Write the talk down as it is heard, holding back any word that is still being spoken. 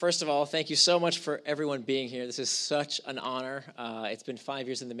First of all, thank you so much for everyone being here. This is such an honor. It's been 5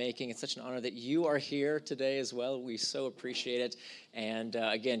 years in the making. It's such an honor that you are here today as well. We so appreciate it. And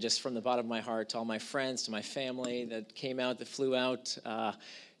again, just from the bottom of my heart, to all my friends, to my family that came out, that flew out,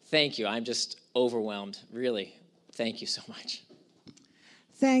 thank you. I'm just overwhelmed. Really, thank you so much.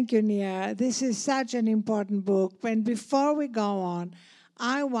 Thank you, Nir. This is such an important book. And before we go on,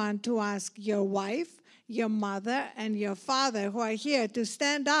 I want to ask your wife, your mother, and your father who are here to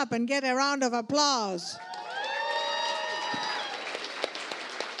stand up and get a round of applause.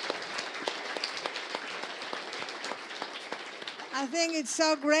 I think it's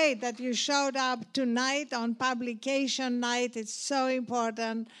so great that you showed up tonight on publication night. It's so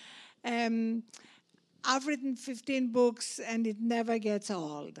important. I've written 15 books, and it never gets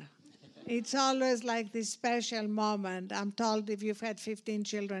old. It's always like this special moment. I'm told if you've had 15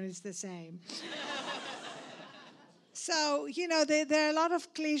 children, it's the same. So, you know, there are a lot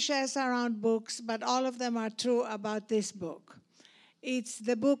of cliches around books, but all of them are true about this book. It's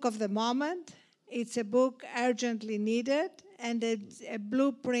the book of the moment. It's a book urgently needed, and it's a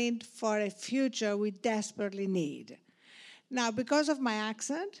blueprint for a future we desperately need. Now, because of my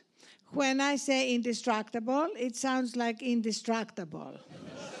accent, when I say indestructible, it sounds like indistractable.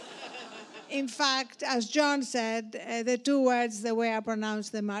 In fact, as John said, the two words, the way I pronounce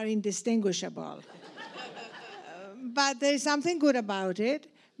them, are indistinguishable. But there is something good about it,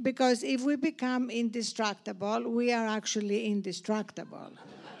 because if we become indestructible, we are actually indestructible.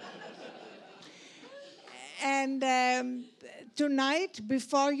 And tonight,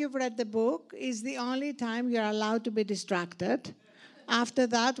 before you've read the book, is the only time you're allowed to be distracted. After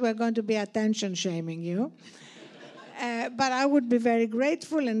that, we're going to be attention shaming you. But I would be very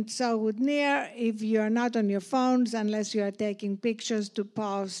grateful, and so would Nir, if you're not on your phones, unless you are taking pictures to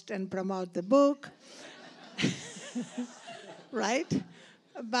post and promote the book. Right?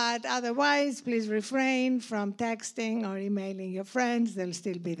 But otherwise, please refrain from texting or emailing your friends. They'll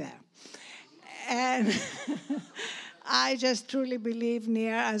still be there. And I just truly believe,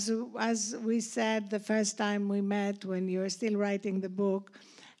 Nir, as we said the first time we met when you were still writing the book,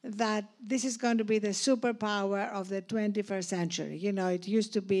 that this is going to be the superpower of the 21st century. You know, it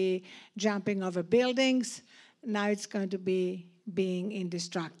used to be jumping over buildings. Now it's going to be being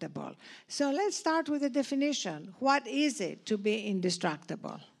indestructible. So let's start with a definition. What is it to be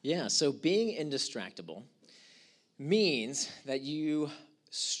indestructible? Yeah, so being indestructible means that you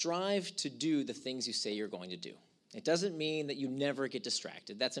strive to do the things you say you're going to do. It doesn't mean that you never get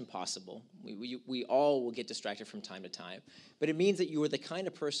distracted. That's impossible. We all will get distracted from time to time. But it means that you are the kind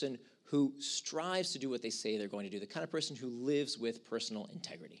of person who strives to do what they say they're going to do, the kind of person who lives with personal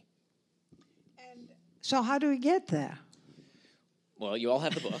integrity. And so how do we get there? Well, you all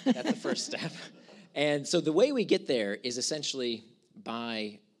have the book. That's the first step. And so the way we get there is essentially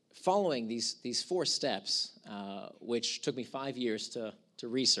by following these 4 steps, which took me 5 years to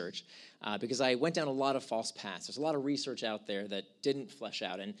research, because I went down a lot of false paths. There's a lot of research out there that didn't flesh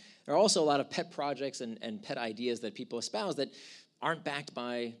out. And there are also a lot of pet projects and pet ideas that people espouse that aren't backed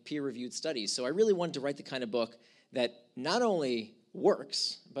by peer-reviewed studies. So I really wanted to write the kind of book that not only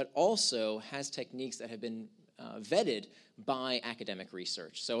works, but also has techniques that have been vetted by academic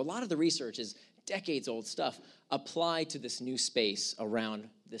research. So a lot of the research is decades-old stuff applied to this new space around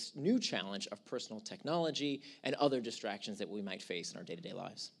this new challenge of personal technology and other distractions that we might face in our day-to-day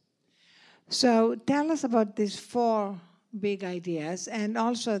lives. So tell us about these 4 big ideas. And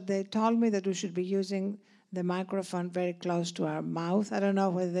also they told me that we should be using the microphone very close to our mouth. I don't know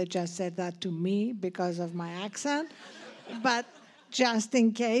whether they just said that to me because of my accent, but just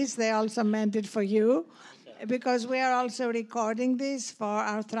in case, they also meant it for you. Because we are also recording this for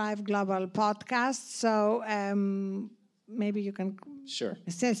our Thrive Global podcast, so maybe you can... Sure.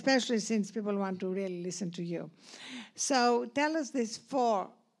 Especially since people want to really listen to you. So tell us these 4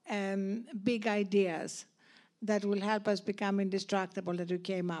 big ideas that will help us become indestructible that you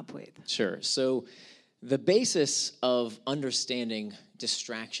came up with. Sure. So the basis of understanding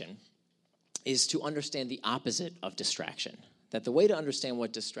distraction is to understand the opposite of distraction. That the way to understand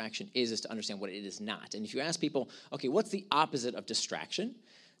what distraction is to understand what it is not. And if you ask people, okay, what's the opposite of distraction?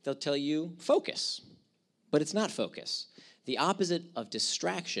 They'll tell you focus, but it's not focus. The opposite of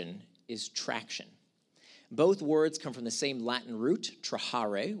distraction is traction. Both words come from the same Latin root,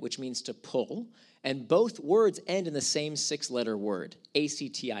 trahare, which means to pull, and both words end in the same 6-letter word,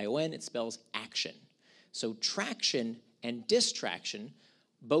 A-C-T-I-O-N. It spells action. So traction and distraction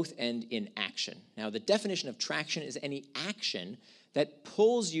both end in action. Now, the definition of traction is any action that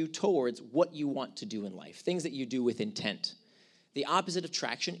pulls you towards what you want to do in life, things that you do with intent. The opposite of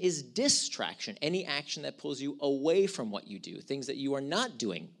traction is distraction, any action that pulls you away from what you do, things that you are not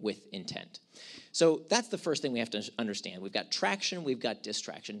doing with intent. So that's the first thing we have to understand. We've got traction, we've got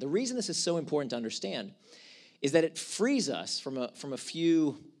distraction. The reason this is so important to understand is that it frees us from a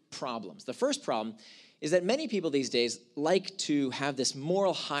few problems. The first problem is that many people these days like to have this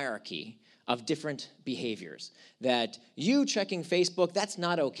moral hierarchy of different behaviors. That you checking Facebook, that's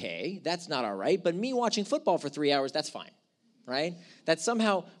not okay, that's not all right, but me watching football for 3 hours, that's fine, right? That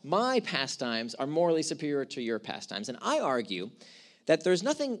somehow my pastimes are morally superior to your pastimes. And I argue that there's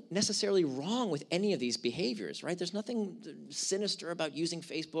nothing necessarily wrong with any of these behaviors, right? There's nothing sinister about using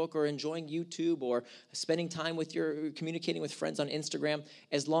Facebook or enjoying YouTube or spending time with communicating with friends on Instagram,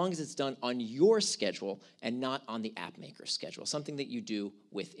 as long as it's done on your schedule and not on the app maker's schedule, something that you do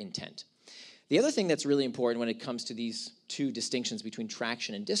with intent. The other thing that's really important when it comes to these two distinctions between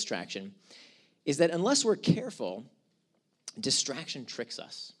traction and distraction is that unless we're careful, distraction tricks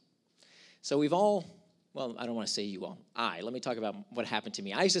us. So we've all, well, I don't want to say you all, let me talk about what happened to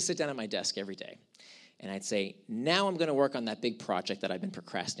me. I used to sit down at my desk every day, and I'd say, now I'm going to work on that big project that I've been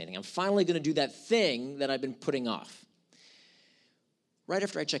procrastinating. I'm finally going to do that thing that I've been putting off. Right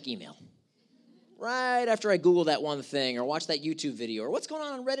after I check email. Right after I Google that one thing or watch that YouTube video or what's going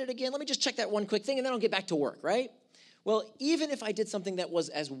on Reddit again, let me just check that one quick thing and then I'll get back to work, right? Well, even if I did something that was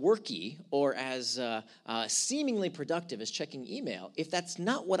as worky or as seemingly productive as checking email, if that's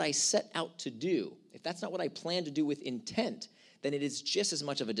not what I set out to do, if that's not what I plan to do with intent, then it is just as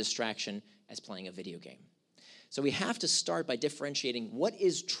much of a distraction as playing a video game. So we have to start by differentiating what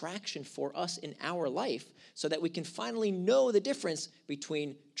is traction for us in our life so that we can finally know the difference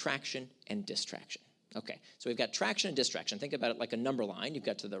between traction and distraction. Okay, so we've got traction and distraction. Think about it like a number line. You've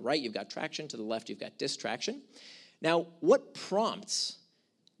got to the right, you've got traction. To the left, you've got distraction. Now, what prompts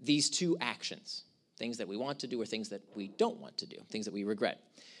these two actions? Things that we want to do or things that we don't want to do, things that we regret.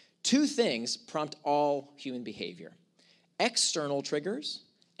 Two things prompt all human behavior: external triggers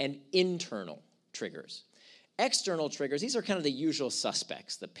and internal triggers. External triggers, these are kind of the usual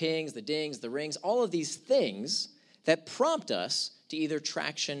suspects, the pings, the dings, the rings, all of these things that prompt us to either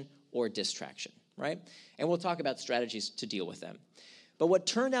traction or distraction, right? And we'll talk about strategies to deal with them. But what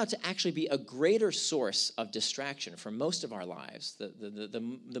turned out to actually be a greater source of distraction for most of our lives,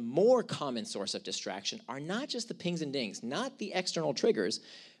 the more common source of distraction, are not just the pings and dings, not the external triggers,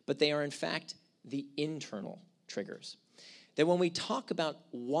 but they are in fact the internal triggers. That when we talk about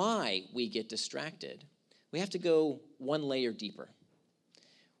why we get distracted, we have to go one layer deeper.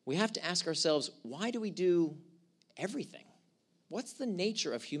 We have to ask ourselves, why do we do everything? What's the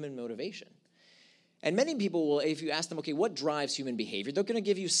nature of human motivation? And many people will, if you ask them, okay, what drives human behavior? They're going to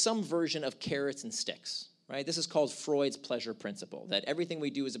give you some version of carrots and sticks, right? This is called Freud's pleasure principle, that everything we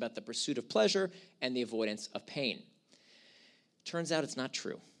do is about the pursuit of pleasure and the avoidance of pain. Turns out it's not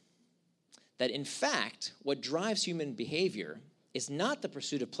true. That in fact, what drives human behavior is not the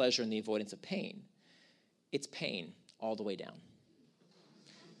pursuit of pleasure and the avoidance of pain. It's pain all the way down.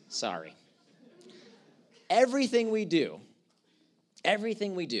 Sorry. Everything we do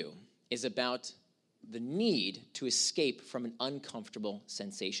is about the need to escape from an uncomfortable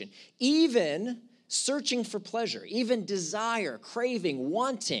sensation. Even searching for pleasure, even desire, craving,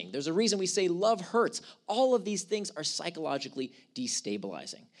 wanting. There's a reason we say love hurts. All of these things are psychologically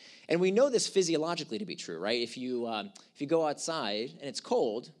destabilizing. And we know this physiologically to be true, right? If you go outside and it's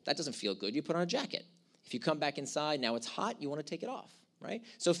cold, that doesn't feel good. You put on a jacket. If you come back inside, now it's hot, you want to take it off, right?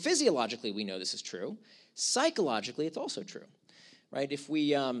 So physiologically, we know this is true. Psychologically, it's also true, right? If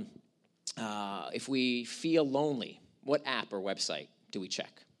we feel lonely, what app or website do we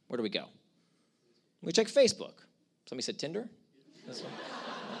check? Where do we go? We check Facebook. Somebody said Tinder?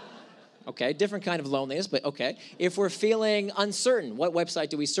 Okay, different kind of loneliness, but okay. If we're feeling uncertain, what website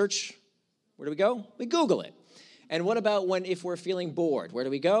do we search? Where do we go? We Google it. And what about if we're feeling bored? Where do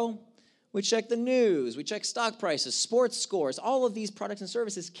we go? We check the news, we check stock prices, sports scores. All of these products and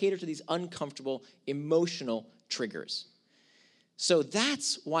services cater to these uncomfortable emotional triggers. So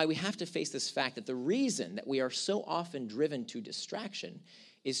that's why we have to face this fact that the reason that we are so often driven to distraction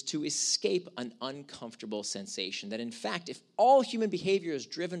is to escape an uncomfortable sensation. That in fact, if all human behavior is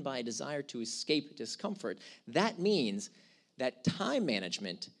driven by a desire to escape discomfort, that means that time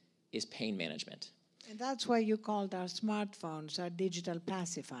management is pain management. And that's why you called our smartphones our digital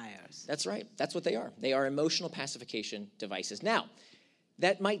pacifiers. That's right. That's what they are. They are emotional pacification devices. Now,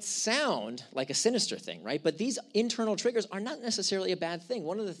 that might sound like a sinister thing, right? But these internal triggers are not necessarily a bad thing.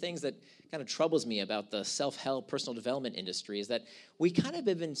 One of the things that kind of troubles me about the self-help, personal development industry is that we kind of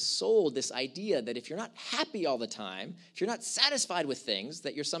have been sold this idea that if you're not happy all the time, if you're not satisfied with things,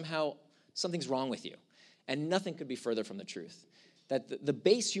 that something's wrong with you. And nothing could be further from the truth. that the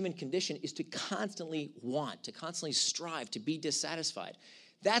base human condition is to constantly want, to constantly strive, to be dissatisfied.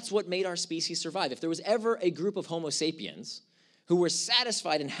 That's what made our species survive. If there was ever a group of Homo sapiens who were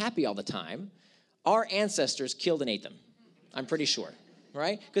satisfied and happy all the time, our ancestors killed and ate them, I'm pretty sure,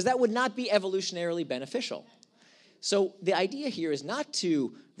 right? Because that would not be evolutionarily beneficial. So the idea here is not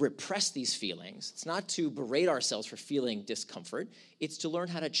to repress these feelings. It's not to berate ourselves for feeling discomfort. It's to learn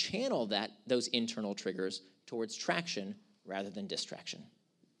how to channel those internal triggers towards traction rather than distraction.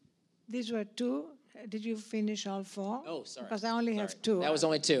 These were 2. Did you finish all 4? Oh, sorry. Because I only have 2. That was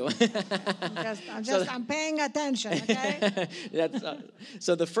only 2. I'm paying attention, okay?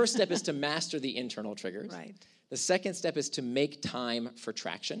 So the first step is to master the internal triggers. Right. The second step is to make time for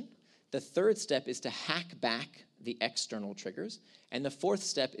traction. The third step is to hack back the external triggers. And the fourth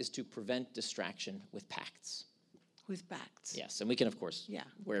step is to prevent distraction with pacts. With pacts. Yes, and we can, of course,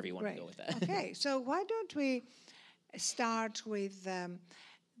 wherever you want to go with that. Okay, so why don't we start with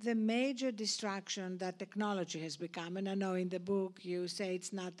the major distraction that technology has become? And I know in the book you say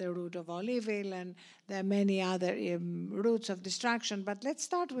it's not the root of all evil, and there are many other roots of distraction. But let's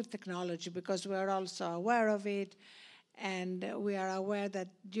start with technology, because we're also aware of it. And we are aware that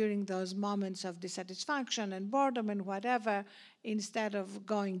during those moments of dissatisfaction and boredom and whatever, instead of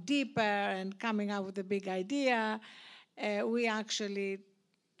going deeper and coming up with a big idea, we actually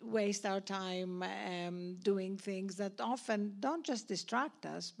waste our time doing things that often don't just distract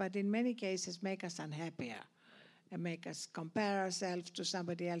us, but in many cases make us unhappier and make us compare ourselves to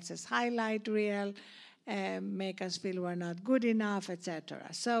somebody else's highlight reel, make us feel we're not good enough, etc.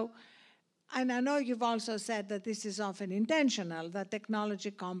 And I know you've also said that this is often intentional, that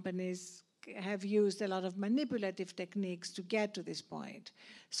technology companies have used a lot of manipulative techniques to get to this point.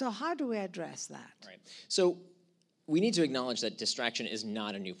 So how do we address that? Right. So we need to acknowledge that distraction is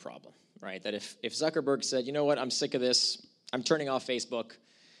not a new problem, right? That if Zuckerberg said, you know what, I'm sick of this, I'm turning off Facebook,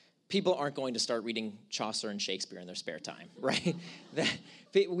 people aren't going to start reading Chaucer and Shakespeare in their spare time, right?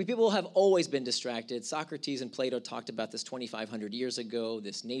 People have always been distracted. Socrates and Plato talked about this 2,500 years ago,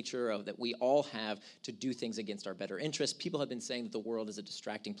 this nature that we all have to do things against our better interests. People have been saying that the world is a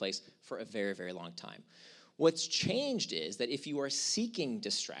distracting place for a very, very long time. What's changed is that if you are seeking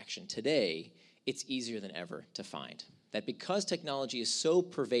distraction today, it's easier than ever to find. That because technology is so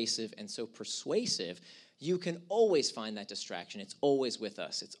pervasive and so persuasive, you can always find that distraction. It's always with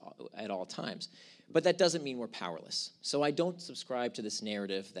us. It's at all times. But that doesn't mean we're powerless. So I don't subscribe to this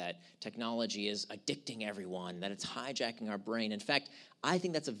narrative that technology is addicting everyone, that it's hijacking our brain. In fact, I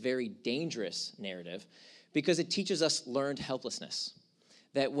think that's a very dangerous narrative because it teaches us learned helplessness.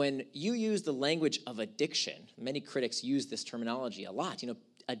 That when you use the language of addiction, many critics use this terminology a lot.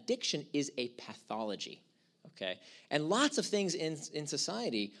 Addiction is a pathology. Okay, and lots of things in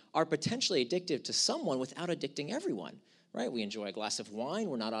society are potentially addictive to someone without addicting everyone, right? We enjoy a glass of wine.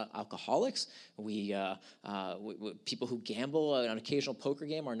 We're not alcoholics. We people who gamble an occasional poker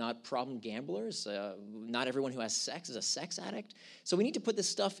game are not problem gamblers. Not everyone who has sex is a sex addict. So we need to put this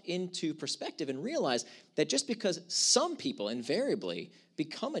stuff into perspective and realize that just because some people invariably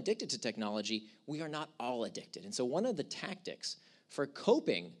become addicted to technology, we are not all addicted. And so one of the tactics for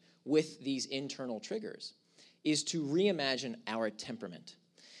coping with these internal triggers is to reimagine our temperament.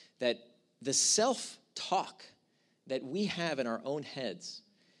 That the self-talk that we have in our own heads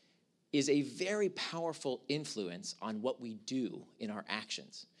is a very powerful influence on what we do in our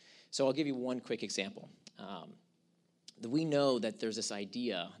actions. So I'll give you one quick example. We know that there's this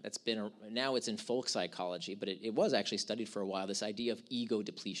idea that's now it's in folk psychology, but it was actually studied for a while, this idea of ego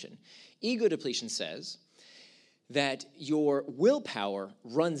depletion. Ego depletion says that your willpower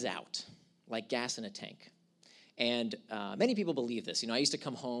runs out like gas in a tank. And many people believe this. I used to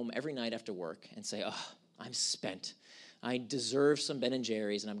come home every night after work and say, oh, I'm spent. I deserve some Ben &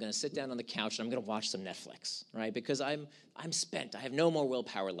 Jerry's, and I'm going to sit down on the couch and I'm going to watch some Netflix, right? Because I'm spent. I have no more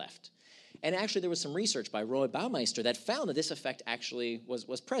willpower left. And actually, there was some research by Roy Baumeister that found that this effect actually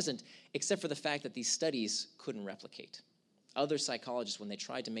was present, except for the fact that these studies couldn't replicate. Other psychologists, when they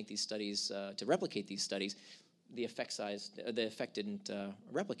tried to make these studies, to replicate these studies, the effect didn't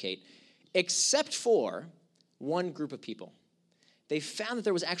replicate, except for one group of people. They found that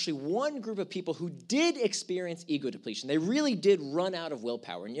there was actually one group of people who did experience ego depletion. They really did run out of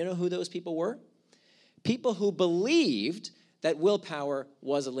willpower. And you know who those people were? People who believed that willpower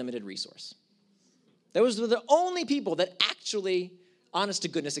was a limited resource. Those were the only people that actually, honest to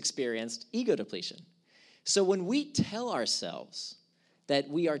goodness, experienced ego depletion. So when we tell ourselves that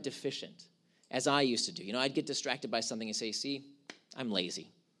we are deficient, as I used to do, I'd get distracted by something and say, see, I'm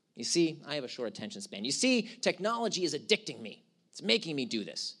lazy. You see, I have a short attention span. You see, technology is addicting me. It's making me do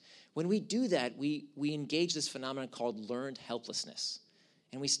this. When we do that, we engage this phenomenon called learned helplessness,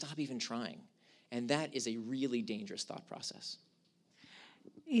 and we stop even trying. And that is a really dangerous thought process.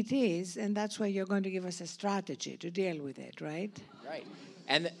 It is, and that's why you're going to give us a strategy to deal with it, right? Right.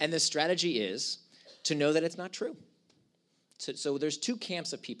 And the strategy is to know that it's not true. So there's two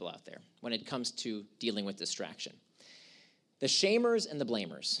camps of people out there when it comes to dealing with distraction. The shamers and the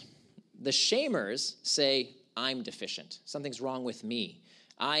blamers. The shamers say, I'm deficient. Something's wrong with me.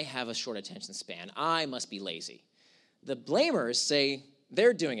 I have a short attention span. I must be lazy. The blamers say,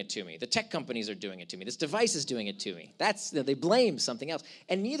 they're doing it to me. The tech companies are doing it to me. This device is doing it to me. They blame something else.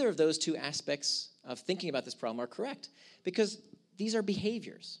 And neither of those two aspects of thinking about this problem are correct, because these are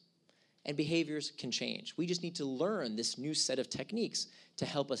behaviors, and behaviors can change. We just need to learn this new set of techniques to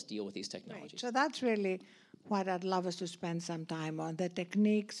help us deal with these technologies. Right. So that's really what I'd love us to spend some time on, the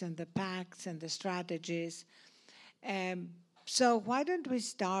techniques and the pacts and the strategies. So why don't we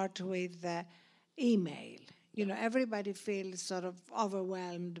start with email? You know, everybody feels sort of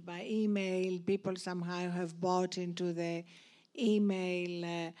overwhelmed by email. People somehow have bought into the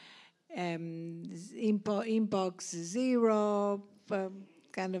email inbox zero,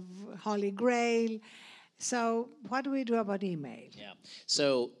 kind of holy grail. So what do we do about email? Yeah.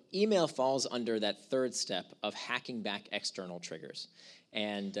 So email falls under that third step of hacking back external triggers.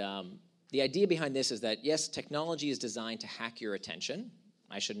 And the idea behind this is that, yes, technology is designed to hack your attention.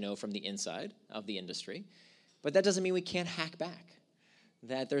 I should know from the inside of the industry. But that doesn't mean we can't hack back.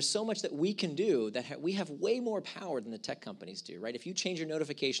 That there's so much that we can do that we have way more power than the tech companies do, right? If you change your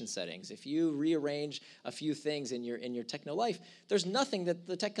notification settings, if you rearrange a few things in your techno life, there's nothing that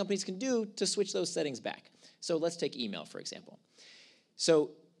the tech companies can do to switch those settings back. So let's take email, for example.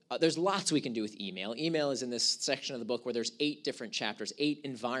 So there's lots we can do with email. Email is in this section of the book where there's 8 different chapters, 8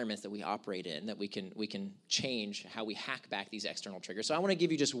 environments that we operate in that we can change how we hack back these external triggers. So I want to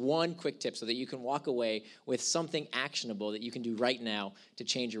give you just one quick tip so that you can walk away with something actionable that you can do right now to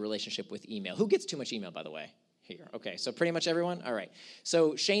change your relationship with email. Who gets too much email, by the way? Here. Okay, so pretty much everyone? All right.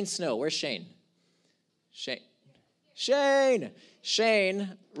 So Shane Snow, where's Shane? Shane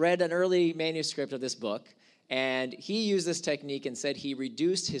read an early manuscript of this book, and he used this technique and said he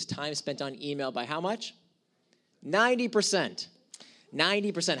reduced his time spent on email by how much? 90%.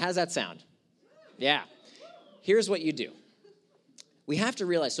 90%. How does that sound? Yeah. Here's what you do. We have to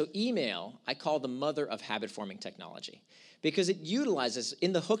realize, so email, I call the mother of habit-forming technology, because it utilizes,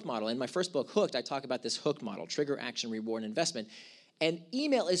 in the hook model, in my first book, Hooked, I talk about this hook model, trigger, action, reward, investment. And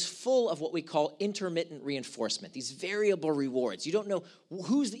email is full of what we call intermittent reinforcement, these variable rewards. You don't know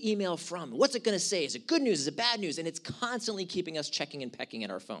who's the email from, what's it going to say, is it good news, is it bad news, and it's constantly keeping us checking and pecking at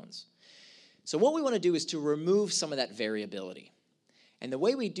our phones. So what we want to do is to remove some of that variability. And the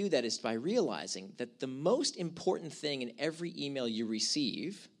way we do that is by realizing that the most important thing in every email you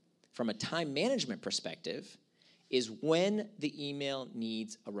receive, from a time management perspective, is when the email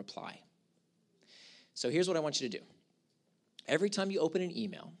needs a reply. So here's what I want you to do. Every time you open an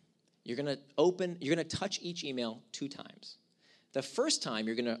email, you're going to touch each email 2 times. The first time,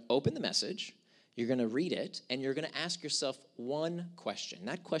 you're going to open the message, you're going to read it, and you're going to ask yourself one question.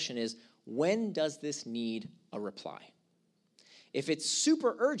 That question is, when does this need a reply? If it's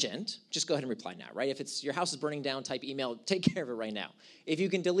super urgent, just go ahead and reply now, right? If it's your house is burning down type email, take care of it right now. If you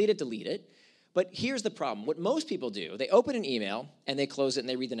can delete it, delete it. But here's the problem. What most people do, they open an email and they close it and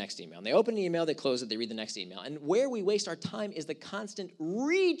they read the next email. And they open an email, they close it, they read the next email. And where we waste our time is the constant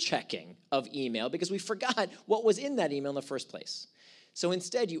rechecking of email because we forgot what was in that email in the first place. So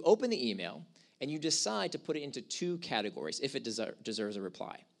instead, you open the email and you decide to put it into 2 categories if it deserves a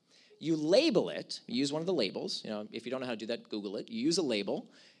reply. You label it, you use one of the labels. You know, if you don't know how to do that, Google it. You use a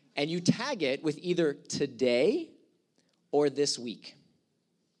label and you tag it with either today or this week.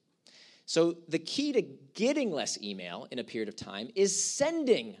 So the key to getting less email in a period of time is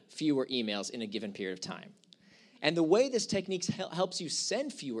sending fewer emails in a given period of time. And the way this technique helps you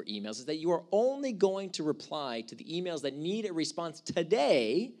send fewer emails is that you are only going to reply to the emails that need a response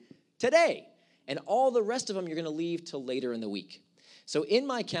today, and all the rest of them you're going to leave till later in the week. So in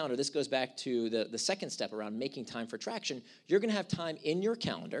my calendar, this goes back to the second step around making time for traction. You're going to have time in your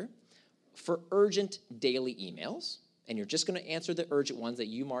calendar for urgent daily emails. And you're just going to answer the urgent ones that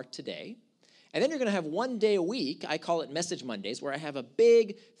you marked today. And then you're going to have one day a week, I call it Message Mondays, where I have a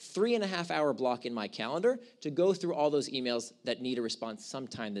big 3.5-hour block in my calendar to go through all those emails that need a response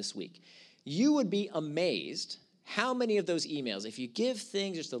sometime this week. You would be amazed how many of those emails, if you give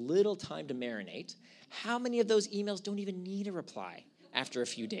things just a little time to marinate, how many of those emails don't even need a reply after a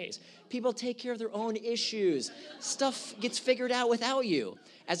few days. People take care of their own issues. Stuff gets figured out without you.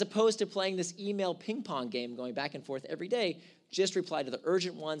 As opposed to playing this email ping pong game going back and forth every day, Just reply to the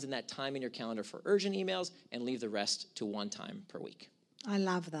urgent ones in that time in your calendar for urgent emails and leave the rest to one time per week. I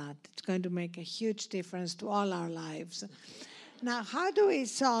love that. It's going to make a huge difference to all our lives. Now, how do we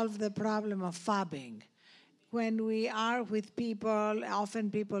solve the problem of phobbing? When we are with people,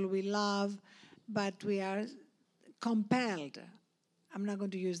 often people we love, but we are compelled. I'm not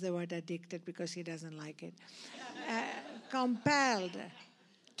going to use the word addicted because he doesn't like it. Compelled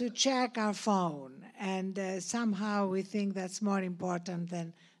to check our phone. And somehow we think that's more important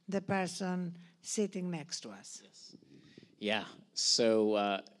than the person sitting next to us. Yes. Yeah.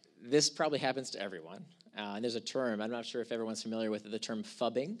 So this probably happens to everyone. And there's a term, I'm not sure if everyone's familiar with it, the term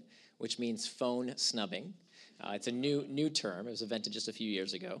phubbing, which means phone snubbing. It's a new term. It was invented just a few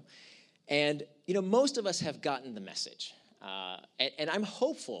years ago. And, most of us have gotten the message. And I'm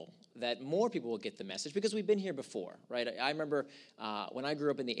hopeful that more people will get the message because we've been here before, right? I remember when I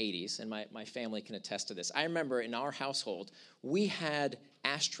grew up in the 80s, and my family can attest to this. I remember in our household, we had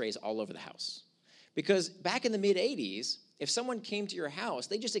ashtrays all over the house. Because back in the mid-'80s, if someone came to your house,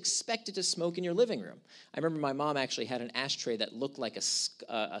 they just expected to smoke in your living room. I remember my mom actually had an ashtray that looked like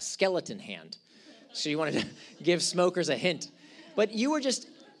a skeleton hand. She wanted to give smokers a hint. But you were just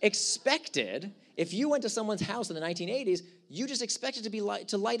expected, if you went to someone's house in the 1980s, you just expected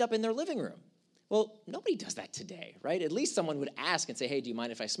to light up in their living room. Well, nobody does that today, right? At least someone would ask and say, hey, do you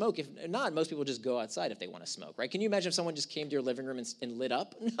mind if I smoke? If not, most people just go outside if they want to smoke, right? Can you imagine if someone just came to your living room and lit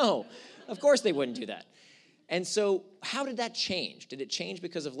up? No, of course they wouldn't do that. And so how did that change? Did it change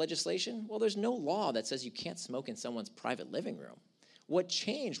because of legislation? Well, there's no law that says you can't smoke in someone's private living room. What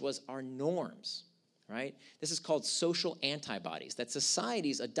changed was our norms, right? This is called social antibodies, that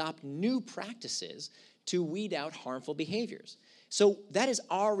societies adopt new practices to weed out harmful behaviors. So that is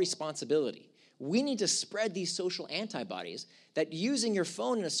our responsibility. We need to spread these social antibodies that using your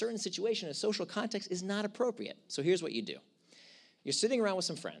phone in a certain situation, in a social context, is not appropriate. So here's what you do. You're sitting around with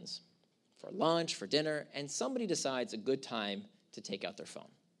some friends for lunch, for dinner, and somebody decides a good time to take out their phone.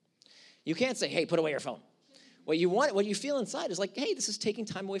 You can't say, hey, put away your phone. What you feel inside is like, hey, this is taking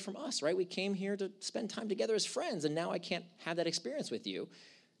time away from us, right? We came here to spend time together as friends, and now I can't have that experience with you.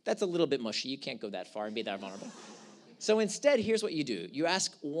 That's a little bit mushy. You can't go that far and be that vulnerable. So instead, here's what you do. You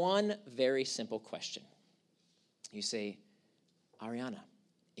ask one very simple question. You say, Ariana,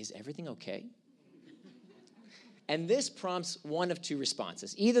 is everything okay? And this prompts one of two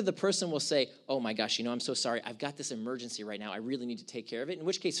responses. Either the person will say, oh my gosh, I'm so sorry. I've got this emergency right now. I really need to take care of it. In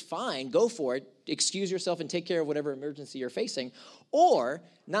which case, fine, go for it. Excuse yourself and take care of whatever emergency you're facing. Or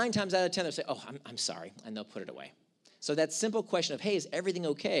 9 times out of 10, they'll say, oh, I'm sorry, and they'll put it away. So that simple question of, hey, is everything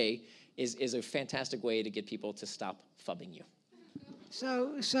okay, is a fantastic way to get people to stop phubbing you.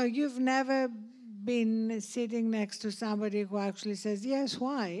 So you've never been sitting next to somebody who actually says, yes,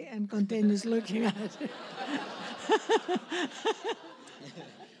 why? And continues looking at it.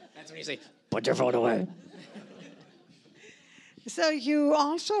 That's when you say, put your phone away. So you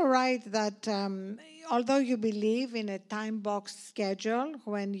also write that although you believe in a time-boxed schedule,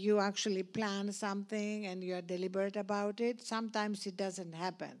 when you actually plan something and you're deliberate about it, sometimes it doesn't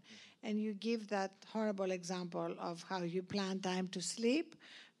happen. And you give that horrible example of how you plan time to sleep,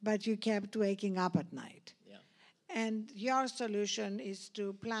 but you kept waking up at night. Yeah. And your solution is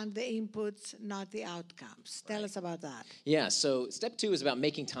to plan the inputs, not the outcomes. Tell us about that. Yeah, so step 2 is about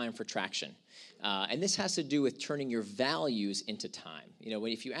making time for traction. And this has to do with turning your values into time.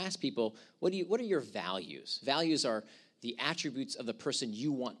 If you ask people, what are your values? Values are the attributes of the person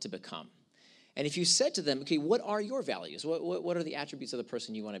you want to become. And if you said to them, okay, what are your values? What are the attributes of the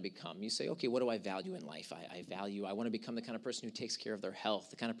person you want to become? You say, okay, what do I value in life? I want to become the kind of person who takes care of their health,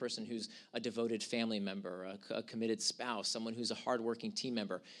 the kind of person who's a devoted family member, a committed spouse, someone who's a hardworking team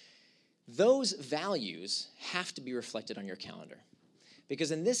member. Those values have to be reflected on your calendar.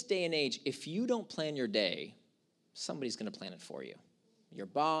 Because in this day and age, if you don't plan your day, somebody's going to plan it for you. Your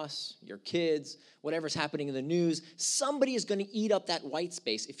boss, your kids, whatever's happening in the news, somebody is going to eat up that white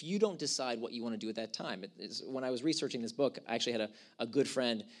space if you don't decide what you want to do at that time. When I was researching this book, I actually had a good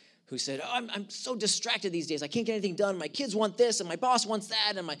friend who said, oh, I'm so distracted these days. I can't get anything done. My kids want this, and my boss wants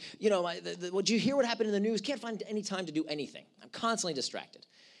that, and did you hear what happened in the news? Can't find any time to do anything. I'm constantly distracted.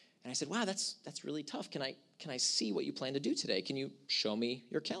 And I said, wow, that's really tough. Can I see what you plan to do today? Can you show me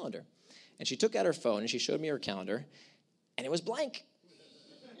your calendar? And she took out her phone, and she showed me her calendar, and it was blank.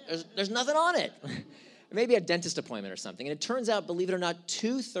 There's nothing on it. Maybe a dentist appointment or something. And it turns out, believe it or not,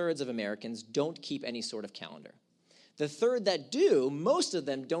 2/3 of Americans don't keep any sort of calendar. The third that do, most of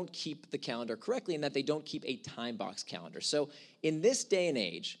them don't keep the calendar correctly in that they don't keep a time box calendar. So in this day and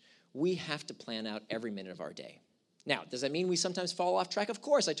age, we have to plan out every minute of our day. Now, does that mean we sometimes fall off track? Of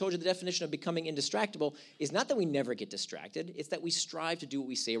course. I told you the definition of becoming indistractable is not that we never get distracted. It's that we strive to do what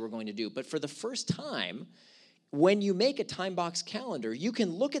we say we're going to do. But for the first time, when you make a time box calendar, you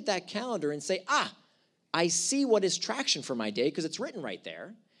can look at that calendar and say, I see what is traction for my day because it's written right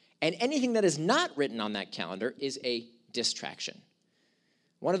there. And anything that is not written on that calendar is a distraction.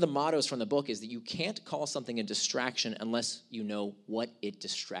 One of the mottos from the book is that you can't call something a distraction unless you know what it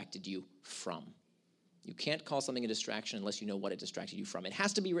distracted you from. You can't call something a distraction unless you know what it distracted you from. It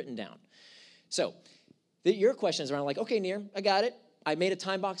has to be written down. So your question is around like, okay, Nir, I got it. I made a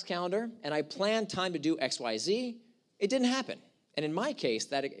time box calendar, and I planned time to do X, Y, Z. It didn't happen. And in my case,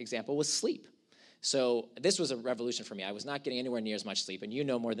 that example was sleep. So this was a revolution for me. I was not getting anywhere near as much sleep, and you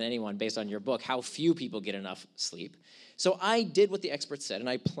know more than anyone, based on your book, how few people get enough sleep. So I did what the experts said, and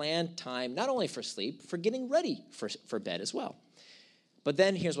I planned time not only for sleep, for getting ready for bed as well. But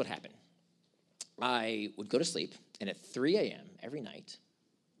then here's what happened. I would go to sleep, and at 3 a.m. every night,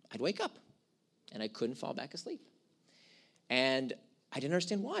 I'd wake up, and I couldn't fall back asleep. And I didn't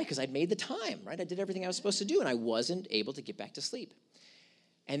understand why, because I'd made the time, right? I did everything I was supposed to do, and I wasn't able to get back to sleep.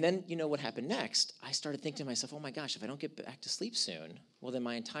 And then, you know what happened next? I started thinking to myself, oh my gosh, if I don't get back to sleep soon, well, then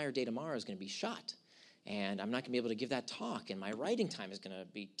my entire day tomorrow is going to be shot. And I'm not going to be able to give that talk, and my writing time is going to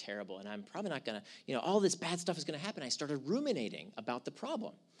be terrible, and I'm probably not going to, all this bad stuff is going to happen. I started ruminating about the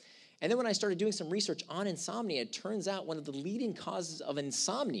problem. And then when I started doing some research on insomnia, it turns out one of the leading causes of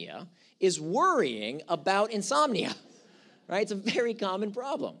insomnia is worrying about insomnia, right? It's a very common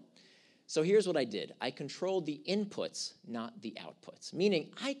problem. So here's what I did. I controlled the inputs, not the outputs,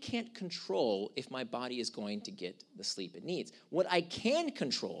 meaning I can't control if my body is going to get the sleep it needs. What I can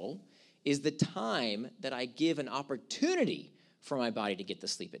control is the time that I give an opportunity for my body to get the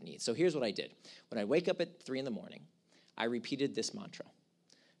sleep it needs. So here's what I did. When I wake up at 3 in the morning, I repeated this mantra.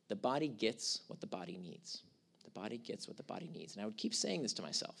 The body gets what the body needs. The body gets what the body needs. And I would keep saying this to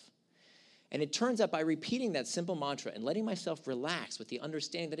myself. And it turns out by repeating that simple mantra and letting myself relax with the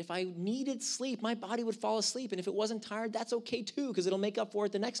understanding that if I needed sleep, my body would fall asleep. And if it wasn't tired, that's okay too, because it'll make up for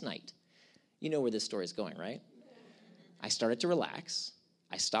it the next night. You know where this story is going, right? I started to relax.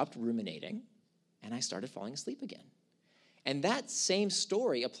 I stopped ruminating. And I started falling asleep again. And that same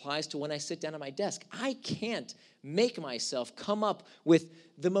story applies to when I sit down at my desk. I can't make myself come up with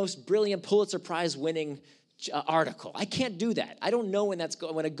the most brilliant Pulitzer Prize winning article. I can't do that. I don't know when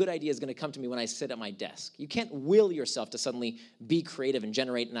a good idea is going to come to me when I sit at my desk. You can't will yourself to suddenly be creative and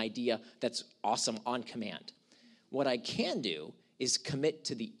generate an idea that's awesome on command. What I can do is commit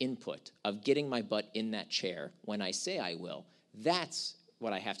to the input of getting my butt in that chair when I say I will. That's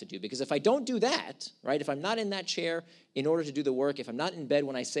what I have to do. Because if I don't do that, right, if I'm not in that chair in order to do the work, if I'm not in bed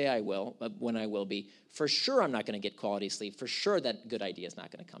when I say I will, when I will be, for sure I'm not going to get quality sleep. For sure that good idea is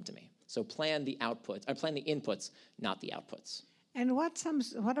not going to come to me. So plan the inputs, not the outputs. And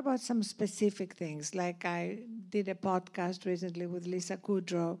what about some specific things? Like I did a podcast recently with Lisa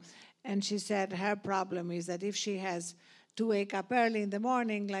Kudrow, and she said her problem is that if she has to wake up early in the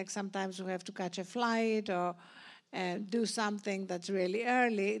morning, like sometimes we have to catch a flight or do something that's really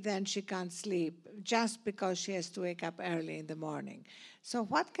early, then she can't sleep just because she has to wake up early in the morning. So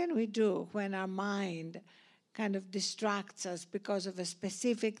what can we do when our mind kind of distracts us because of a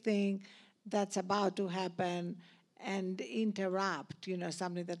specific thing that's about to happen and interrupt,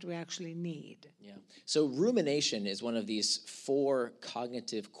 something that we actually need? Yeah. So rumination is one of these 4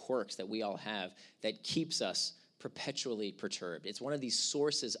 cognitive quirks that we all have that keeps us perpetually perturbed. It's one of these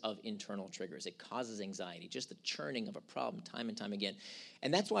sources of internal triggers. It causes anxiety, just the churning of a problem time and time again.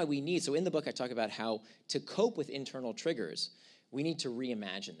 And that's why we need, so in the book I talk about how to cope with internal triggers, we need to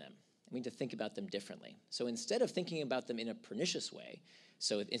reimagine them. We need to think about them differently. So instead of thinking about them in a pernicious way,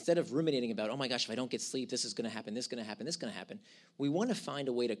 so instead of ruminating about, oh my gosh, if I don't get sleep, this is going to happen, this is going to happen, this is going to happen, we want to find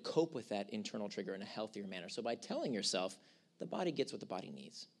a way to cope with that internal trigger in a healthier manner. So by telling yourself, the body gets what the body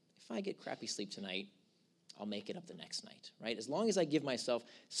needs. If I get crappy sleep tonight, I'll make it up the next night, right? As long as I give myself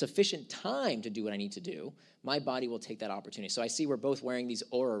sufficient time to do what I need to do, my body will take that opportunity. So I see we're both wearing these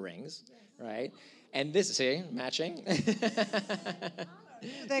Aura rings, right? And this, see, matching.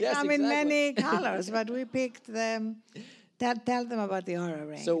 They come in many colors, but we picked them. Tell them about the Aura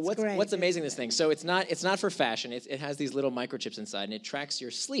ring. So what's amazing this thing? So it's not for fashion. It has these little microchips inside, and it tracks your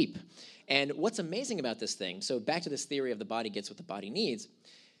sleep. And what's amazing about this thing, so back to this theory of the body gets what the body needs,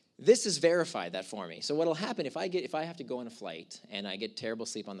 this has verified that for me. So what'll happen if I have to go on a flight and I get terrible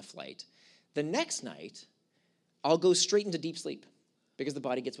sleep on the flight, the next night I'll go straight into deep sleep because the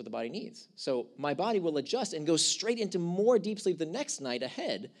body gets what the body needs. So my body will adjust and go straight into more deep sleep the next night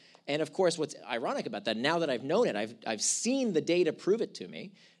ahead. And of course, what's ironic about that, now that I've known it, I've seen the data prove it to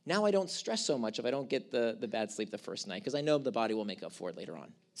me. now I don't stress so much if I don't get the bad sleep the first night, because I know the body will make up for it later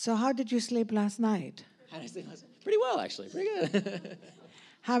on. So how did you sleep last night? How did I sleep last night? Pretty well, actually. Pretty good.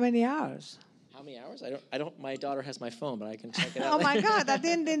 How many hours? How many hours? I don't. My daughter has my phone, but I can check it out. Oh my God, I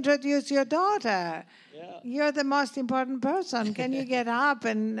didn't introduce your daughter. Yeah. You're the most important person. Can you get up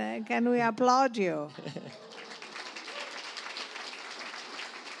and can we applaud you?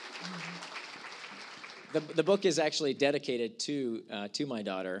 The book is actually dedicated to my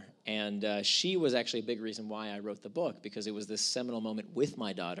daughter, and she was actually a big reason why I wrote the book, because it was this seminal moment with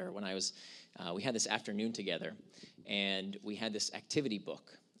my daughter when I was. We had this afternoon together, and we had this activity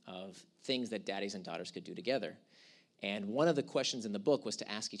book of things that daddies and daughters could do together. And one of the questions in the book was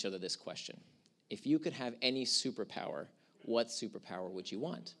to ask each other this question: if you could have any superpower, what superpower would you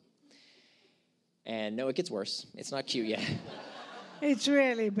want? And no, it gets worse. It's not cute yet. It's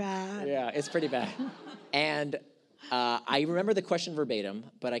really bad. Yeah, it's pretty bad. And I remember the question verbatim,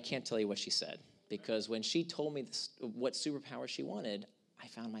 but I can't tell you what she said, because when she told me what superpower she wanted, I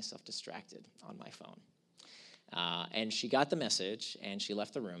found myself distracted on my phone. And she got the message, and she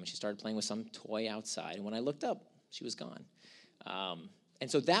left the room, and she started playing with some toy outside. And when I looked up, she was gone. And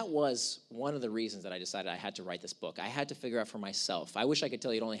so that was one of the reasons that I decided I had to write this book. I had to figure out for myself. I wish I could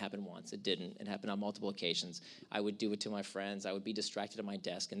tell you it only happened once. It didn't. It happened on multiple occasions. I would do it to my friends. I would be distracted at my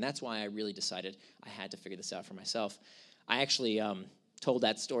desk. And that's why I really decided I had to figure this out for myself. I actually told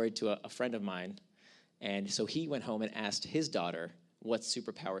that story to a friend of mine. And so he went home and asked his daughter what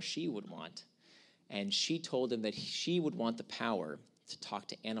superpower she would want. And she told him that she would want the power to talk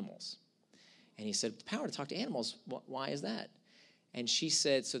to animals. And he said, the power to talk to animals? Why is that? And she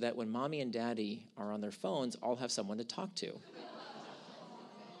said, so that when mommy and daddy are on their phones, I'll have someone to talk to.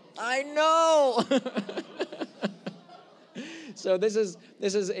 I know! So this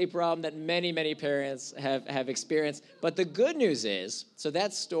is a problem that many, many parents have experienced. But the good news is, so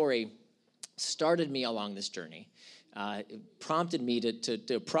that story started me along this journey. It prodded me,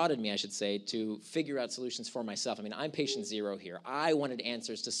 I should say, to figure out solutions for myself. I mean, I'm patient zero here. I wanted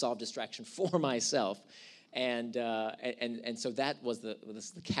answers to solve distraction for myself. And so that was the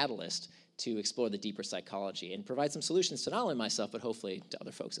catalyst to explore the deeper psychology and provide some solutions to not only myself, but hopefully to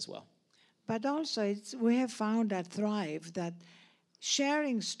other folks as well. But also, we have found at Thrive that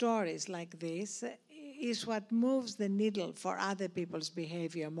sharing stories like this is what moves the needle for other people's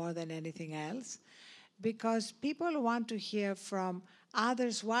behavior more than anything else, because people want to hear from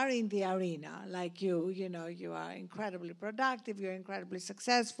others who are in the arena, like you. You know, you are incredibly productive, you're incredibly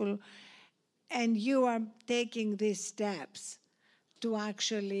successful, and you are taking these steps to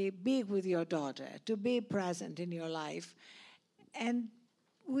actually be with your daughter, to be present in your life. And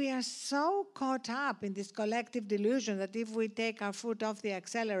we are so caught up in this collective delusion that if we take our foot off the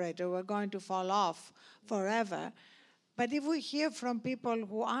accelerator, we're going to fall off forever. But if we hear from people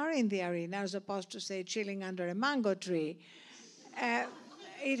who are in the arena, as opposed to, say, chilling under a mango tree,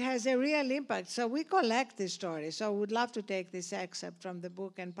 it has a real impact. So we collect this story. So I would love to take this excerpt from the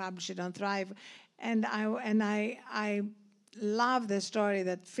book and publish it on Thrive. And I love the story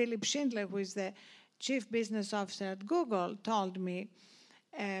that Philip Schindler, who is the chief business officer at Google, told me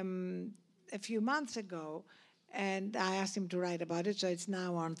a few months ago. And I asked him to write about it, so it's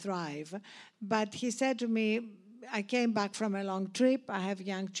now on Thrive. But he said to me, I came back from a long trip. I have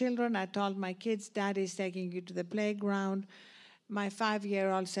young children. I told my kids, Daddy's taking you to the playground. My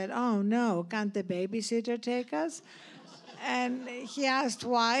 5-year-old said, oh, no, can't the babysitter take us? And he asked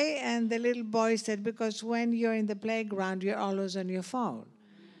why, and the little boy said, because when you're in the playground, you're always on your phone.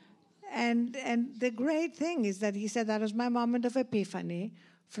 And the great thing is that he said that was my moment of epiphany.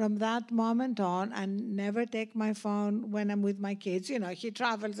 From that moment on, I never take my phone when I'm with my kids. You know, he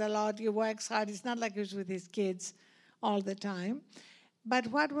travels a lot, he works hard. It's not like he's with his kids all the time. But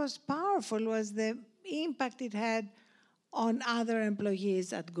what was powerful was the impact it had on other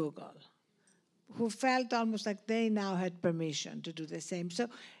employees at Google, who felt almost like they now had permission to do the same. So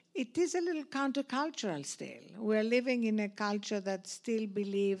it is a little countercultural still. We're living in a culture that still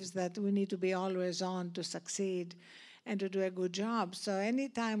believes that we need to be always on to succeed and to do a good job. So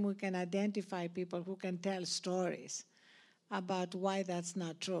anytime we can identify people who can tell stories about why that's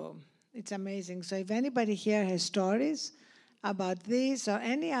not true, it's amazing. So if anybody here has stories about this or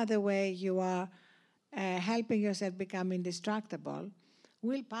any other way you are helping yourself become indestructible,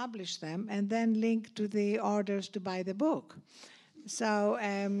 we'll publish them and then link to the orders to buy the book. So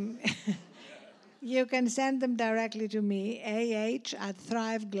you can send them directly to me,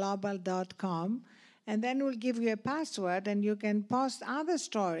 ah@thriveglobal.com, and then we'll give you a password, and you can post other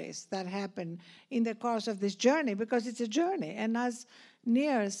stories that happen in the course of this journey, because it's a journey. And as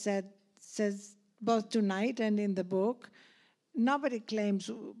Nir says both tonight and in the book, nobody claims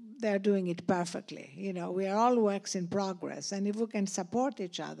they're doing it perfectly. You know, we are all works in progress. And if we can support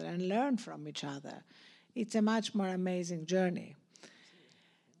each other and learn from each other, it's a much more amazing journey.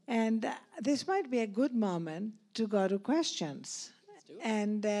 And this might be a good moment to go to questions. Let's do it.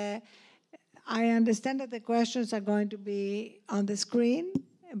 And I understand that the questions are going to be on the screen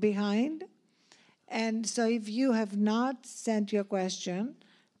behind. And so if you have not sent your question,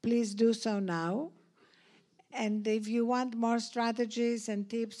 please do so now. And if you want more strategies and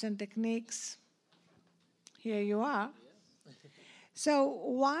tips and techniques, here you are. So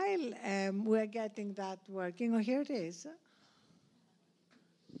while we're getting that working, here it is.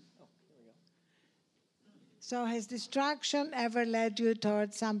 So has distraction ever led you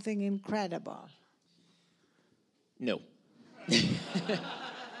towards something incredible? No.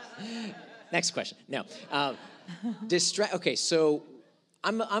 Next question. No. Okay, so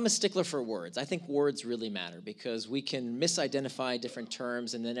I'm a stickler for words. I think words really matter because we can misidentify different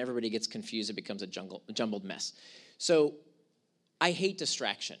terms and then everybody gets confused. It becomes a jumbled mess. So I hate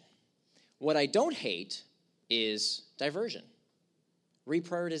distraction. What I don't hate is diversion,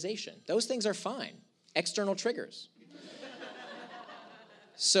 reprioritization. Those things are fine. External triggers.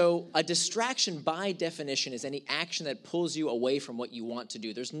 So a distraction by definition is any action that pulls you away from what you want to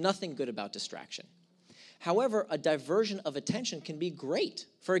do. There's nothing good about distraction. However, a diversion of attention can be great.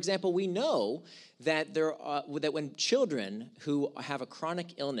 For example, we know that that when children who have a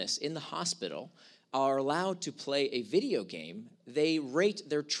chronic illness in the hospital are allowed to play a video game, they rate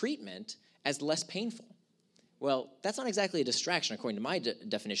their treatment as less painful. Well, that's not exactly a distraction according to my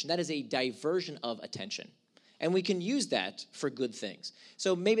definition. That is a diversion of attention. And we can use that for good things.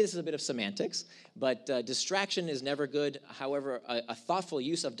 So maybe this is a bit of semantics, but distraction is never good. However, a thoughtful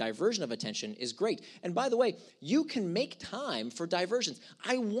use of diversion of attention is great. And by the way, you can make time for diversions.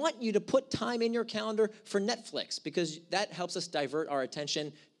 I want you to put time in your calendar for Netflix because that helps us divert our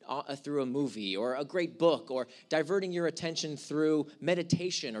attention through a movie or a great book or diverting your attention through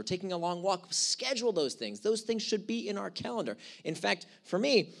meditation or taking a long walk. Schedule those things. Those things should be in our calendar. In fact, for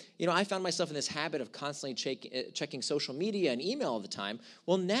me, I found myself in this habit of constantly checking social media and email all the time.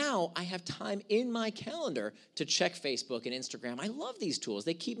 Well, now I have time in my calendar to check Facebook and Instagram. I love these tools.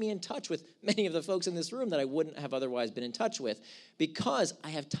 They keep me in touch with many of the folks in this room that I wouldn't have otherwise been in touch with because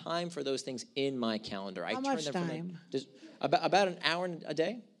I have time for those things in my calendar. How much time? About an hour a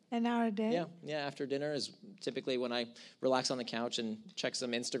day. An hour a day? Yeah, after dinner is typically when I relax on the couch and check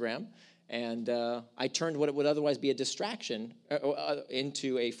some Instagram. And I turned what would otherwise be a distraction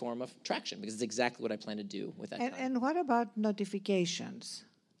into a form of traction because it's exactly what I plan to do with that time. And what about notifications?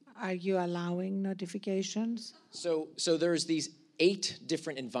 Are you allowing notifications? So there's these 8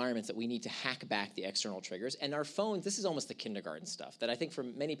 different environments that we need to hack back the external triggers. And our phones, this is almost the kindergarten stuff that I think for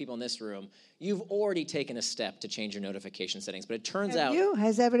many people in this room, you've already taken a step to change your notification settings. But it turns out...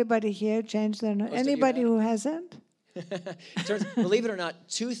 Has everybody here changed their... Anybody who hasn't? Believe it or not,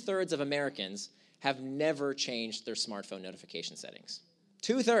 2/3 of Americans have never changed their smartphone notification settings.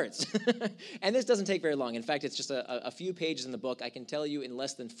 2/3. And this doesn't take very long. In fact, it's just a few pages in the book. I can tell you in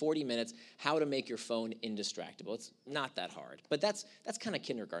less than 40 minutes how to make your phone indistractable. It's not that hard. But that's kind of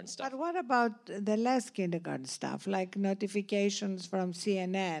kindergarten stuff. But what about the less kindergarten stuff, like notifications from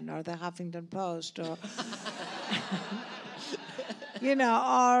CNN or the Huffington Post or...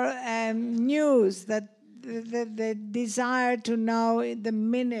 or news that the desire to know the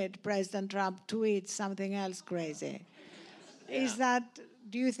minute President Trump tweets something else crazy. Yeah.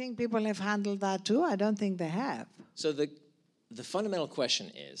 Do you think people have handled that too? I don't think they have. So the fundamental question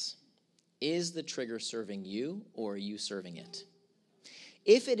is the trigger serving you or are you serving it?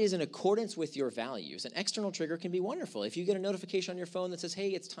 If it is in accordance with your values, an external trigger can be wonderful. If you get a notification on your phone that says,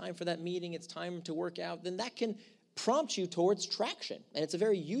 hey, it's time for that meeting, it's time to work out, then that can prompt you towards traction. And it's a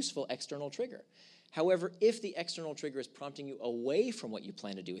very useful external trigger. However, if the external trigger is prompting you away from what you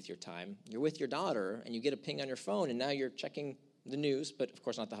plan to do with your time, you're with your daughter and you get a ping on your phone and now you're checking the news, but of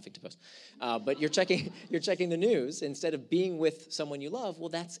course not the Huffington Post, but you're checking the news instead of being with someone you love, well,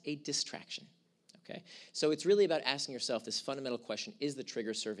 that's a distraction, okay? So it's really about asking yourself this fundamental question, is the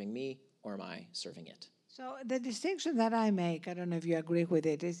trigger serving me or am I serving it? So the distinction that I make, I don't know if you agree with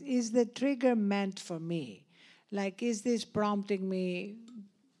it, is the trigger meant for me? Like, is this prompting me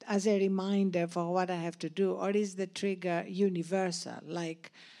as a reminder for what I have to do, or is the trigger universal,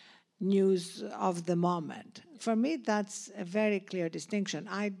 like news of the moment? For me, that's a very clear distinction.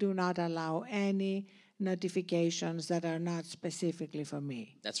 I do not allow any notifications that are not specifically for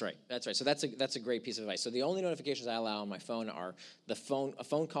me. That's right. That's right. So that's a great piece of advice. So the only notifications I allow on my phone are a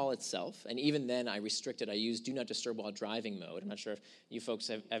phone call itself, and even then I restrict it. I use Do Not Disturb while driving mode. I'm not sure if you folks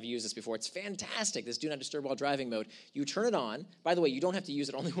have used this before. It's fantastic, this Do Not Disturb while driving mode. You turn it on. By the way, you don't have to use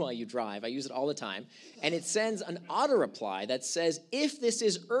it only while you drive. I use it all the time. And it sends an auto reply that says, if this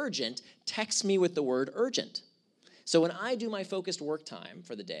is urgent, text me with the word urgent. So when I do my focused work time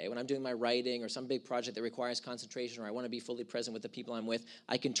for the day, when I'm doing my writing or some big project that requires concentration or I want to be fully present with the people I'm with,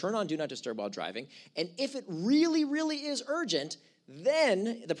 I can turn on Do Not Disturb while driving. And if it really, really is urgent,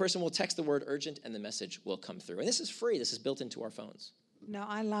 then the person will text the word urgent and the message will come through. And this is free. This is built into our phones. No,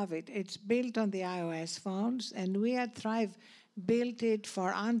 I love it. It's built on the iOS phones, and we at Thrive built it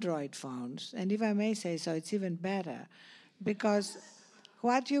for Android phones. And if I may say so, it's even better, because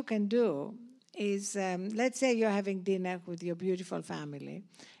what you can do is, let's say you're having dinner with your beautiful family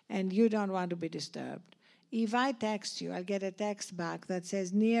and you don't want to be disturbed. If I text you, I'll get a text back that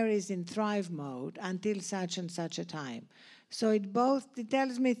says Nir is in Thrive mode until such and such a time. So it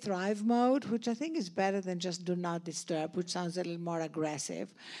tells me Thrive mode, which I think is better than just Do Not Disturb, which sounds a little more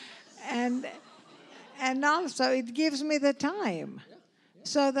aggressive. And also it gives me the time.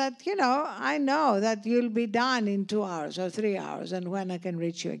 So that, I know that you'll be done in 2 hours or 3 hours and when I can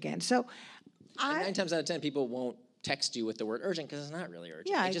reach you again. So and 9 times out of 10, people won't text you with the word urgent because it's not really urgent.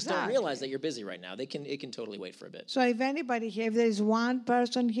 Yeah, they just don't realize that you're busy right now. It can totally wait for a bit. So if anybody here, if there's one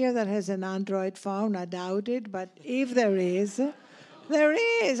person here that has an Android phone, I doubt it, but if there is,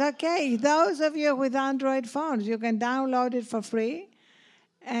 okay. Those of you with Android phones, you can download it for free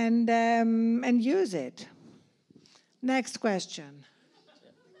and use it. Next question.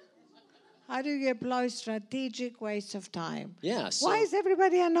 How do you employ strategic waste of time? Yeah. Why is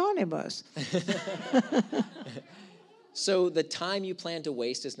everybody anonymous? So the time you plan to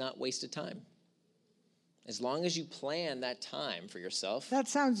waste is not wasted time. As long as you plan that time for yourself. That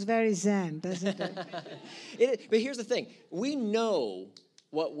sounds very zen, doesn't it? But here's the thing. We know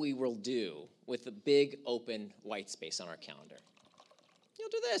what we will do with the big open white space on our calendar. You'll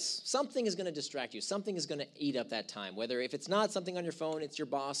do this. Something is going to distract you. Something is going to eat up that time. Whether if it's not something on your phone, it's your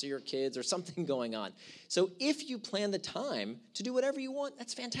boss or your kids or something going on. So if you plan the time to do whatever you want,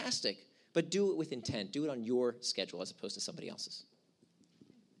 that's fantastic. But do it with intent. Do it on your schedule as opposed to somebody else's.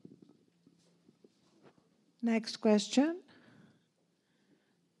 Next question.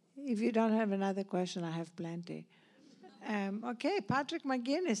 If you don't have another question, I have plenty. Okay, Patrick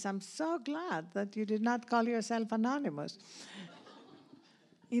McGinnis, I'm so glad that you did not call yourself anonymous.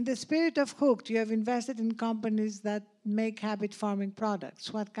 In the spirit of Hooked, you have invested in companies that make habit-forming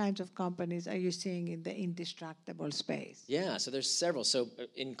products. What kinds of companies are you seeing in the Indistractable space? Yeah, so there's several. So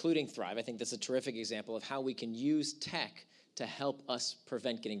including Thrive, I think that's a terrific example of how we can use tech to help us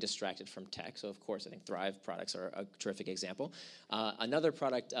prevent getting distracted from tech. So, of course, I think Thrive products are a terrific example. Another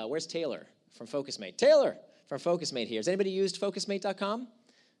product, where's Taylor from FocusMate? Taylor from FocusMate here. Has anybody used FocusMate.com?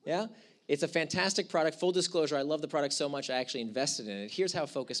 Yeah? It's a fantastic product. Full disclosure, I love the product so much I actually invested in it. Here's how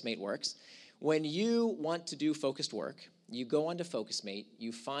FocusMate works. When you want to do focused work, you go onto FocusMate,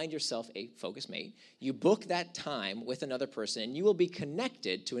 you find yourself a FocusMate, you book that time with another person, and you will be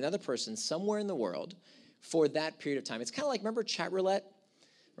connected to another person somewhere in the world for that period of time. It's kind of like, remember chat roulette,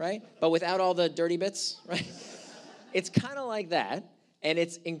 right? But without all the dirty bits, right? It's kind of like that. And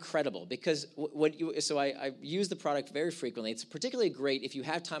it's incredible because I use the product very frequently. It's particularly great if you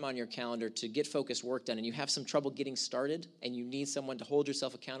have time on your calendar to get focused work done and you have some trouble getting started and you need someone to hold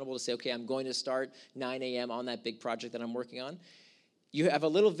yourself accountable to say, okay, I'm going to start 9 a.m. on that big project that I'm working on. You have a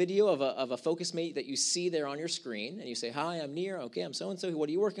little video of a FocusMate that you see there on your screen and you say, hi, I'm Nir. Okay, I'm so-and-so. What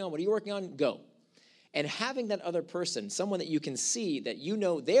are you working on? What are you working on? Go. And having that other person, someone that you can see that you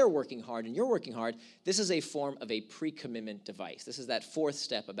know they're working hard and you're working hard, this is a form of a pre-commitment device. This is that fourth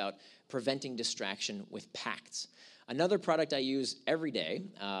step about preventing distraction with pacts. Another product I use every day,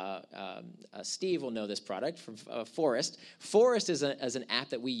 Steve will know this product from Forest. Forest is an app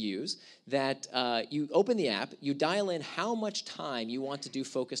that we use that you open the app, you dial in how much time you want to do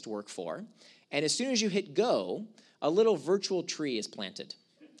focused work for, and as soon as you hit go, a little virtual tree is planted,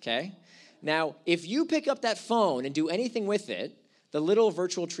 okay? Now, if you pick up that phone and do anything with it, the little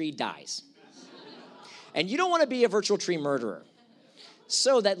virtual tree dies. And you don't want to be a virtual tree murderer.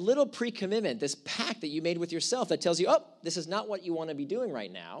 So that little pre-commitment, this pact that you made with yourself that tells you, oh, this is not what you want to be doing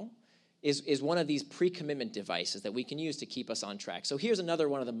right now, is one of these pre-commitment devices that we can use to keep us on track. So here's another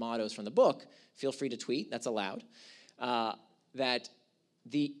one of the mottos from the book. Feel free to tweet, that's allowed. That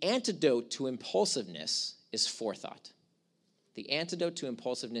the antidote to impulsiveness is forethought. The antidote to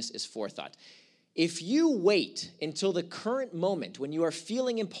impulsiveness is forethought. If you wait until the current moment when you are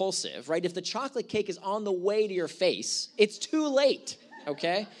feeling impulsive, right? If the chocolate cake is on the way to your face, it's too late,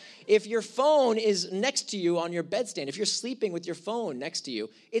 okay? If your phone is next to you on your bedstand, if you're sleeping with your phone next to you,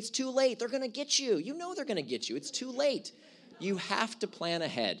 it's too late. They're going to get you. You know they're going to get you. It's too late. You have to plan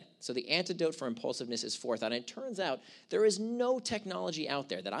ahead. So the antidote for impulsiveness is forethought. And it turns out there is no technology out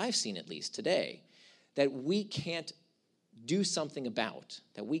there that I've seen, at least today, that we can't do something about,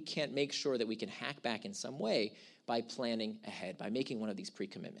 that we can't make sure that we can hack back in some way by planning ahead, by making one of these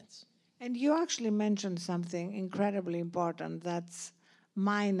pre-commitments. And you actually mentioned something incredibly important. That's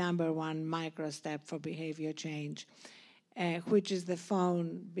my number one micro step for behavior change, which is the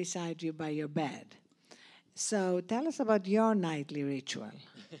phone beside you by your bed. So tell us about your nightly ritual.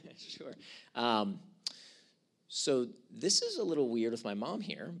 Sure. So this is a little weird with my mom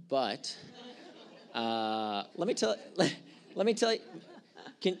here, but let me tell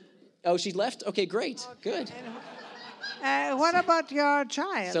you. Oh, she left? Okay, great. Okay. Good. What about your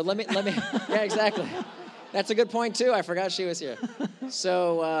child? So let me. Yeah, exactly. That's a good point too. I forgot she was here.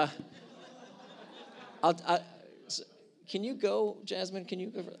 So, can you go, Jasmine? Can you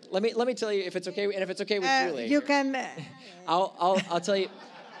go? Let me tell you if it's okay, and if it's okay with Julie. You can. I'll tell you.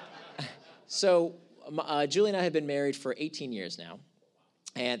 So, Julie and I have been married for 18 years now,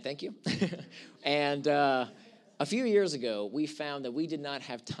 and thank you. And a few years ago, we found that we did not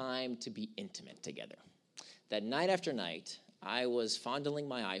have time to be intimate together. That night after night, I was fondling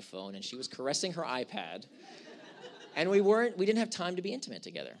my iPhone, and she was caressing her iPad, and we didn't have time to be intimate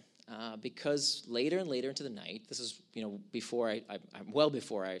together because later and later into the night, this is well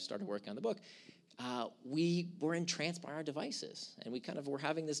before I started working on the book, we were entranced by our devices, and we kind of were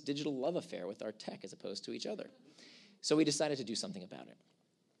having this digital love affair with our tech as opposed to each other. So we decided to do something about it.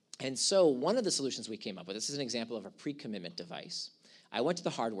 And so one of the solutions we came up with, this is an example of a pre-commitment device. I went to the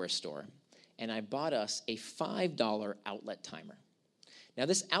hardware store, and I bought us a $5 outlet timer. Now,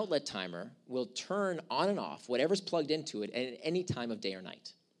 this outlet timer will turn on and off whatever's plugged into it at any time of day or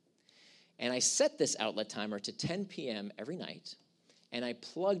night. And I set this outlet timer to 10 p.m. every night, and I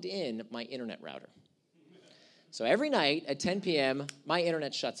plugged in my internet router. So every night at 10 p.m., my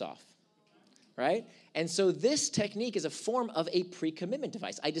internet shuts off, right? And so this technique is a form of a pre-commitment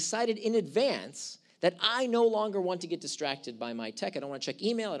device. I decided in advance that I no longer want to get distracted by my tech. I don't want to check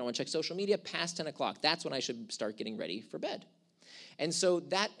email. I don't want to check social media past 10 o'clock. That's when I should start getting ready for bed. And so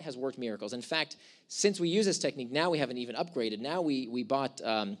that has worked miracles. In fact, since we use this technique, now we haven't even upgraded. Now we bought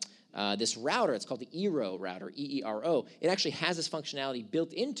this router. It's called the Eero router, E-E-R-O. It actually has this functionality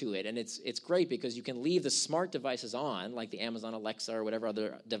built into it, and it's great because you can leave the smart devices on, like the Amazon Alexa or whatever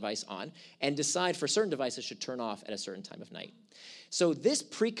other device on, and decide for certain devices should turn off at a certain time of night. So this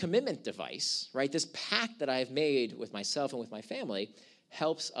pre-commitment device, right, this pact that I have made with myself and with my family,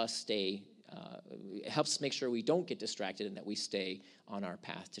 helps us make sure we don't get distracted and that we stay on our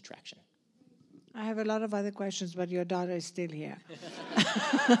path to traction. I have a lot of other questions, but your daughter is still here.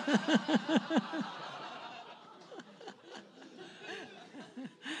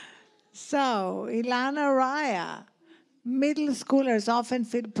 So, Ilana Raya, middle schoolers often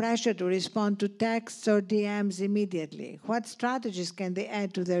feel pressure to respond to texts or DMs immediately. What strategies can they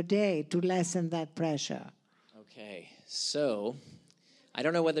add to their day to lessen that pressure? Okay, so I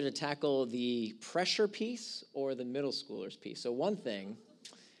don't know whether to tackle the pressure piece or the middle schoolers piece. So one thing,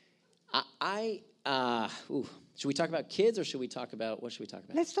 should we talk about kids or should we talk about, what should we talk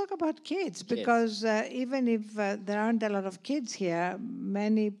about? Let's talk about kids, because even if there aren't a lot of kids here,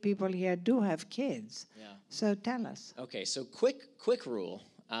 many people here do have kids. Yeah. So tell us. Okay, so quick rule.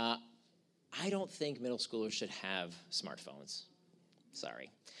 I don't think middle schoolers should have smartphones.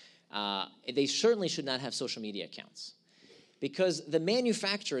 Sorry. They certainly should not have social media accounts because the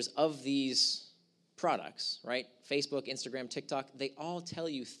manufacturers of these products, right, Facebook, Instagram, TikTok, they all tell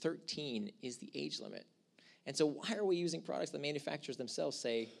you 13 is the age limit. And so why are we using products the manufacturers themselves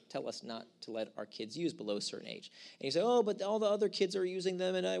tell us not to let our kids use below a certain age? And you say, oh, but all the other kids are using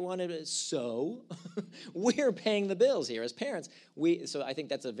them and I wanted it. So we're paying the bills here as parents. So I think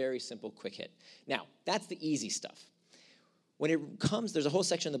that's a very simple, quick hit. Now, that's the easy stuff. When it comes, there's a whole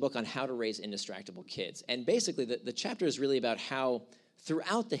section in the book on how to raise indistractable kids. And basically the chapter is really about how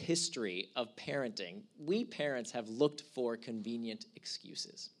throughout the history of parenting, we parents have looked for convenient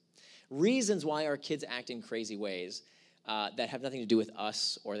excuses. Reasons why our kids act in crazy ways that have nothing to do with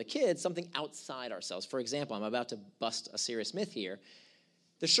us or the kids, something outside ourselves. For example, I'm about to bust a serious myth here.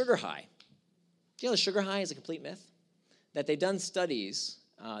 The sugar high. Do you know the sugar high is a complete myth? That they've done studies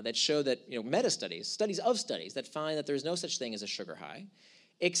that show that, meta-studies, studies of studies that find that there's no such thing as a sugar high,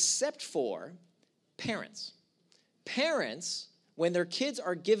 except for parents. Parents, when their kids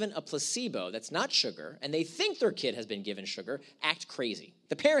are given a placebo that's not sugar, and they think their kid has been given sugar, act crazy.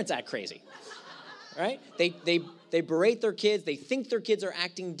 The parents act crazy, right? They berate their kids. They think their kids are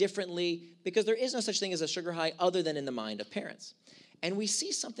acting differently because there is no such thing as a sugar high other than in the mind of parents. And we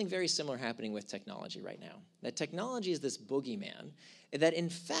see something very similar happening with technology right now. That technology is this boogeyman that, in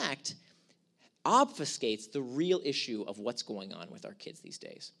fact, obfuscates the real issue of what's going on with our kids these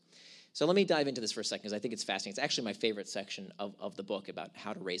days. So let me dive into this for a second, because I think it's fascinating. It's actually my favorite section of the book about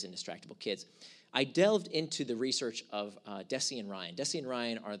how to raise indistractable kids. I delved into the research of Deci and Ryan. Deci and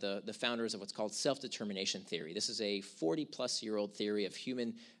Ryan are the founders of what's called self-determination theory. This is a 40-plus-year-old theory of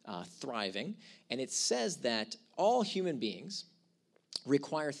human thriving, and it says that all human beings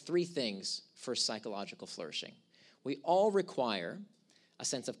require three things for psychological flourishing. We all require a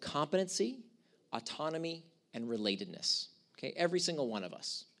sense of competency, autonomy, and relatedness. Okay, every single one of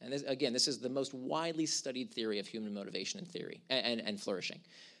us. And this is the most widely studied theory of human motivation and theory and flourishing.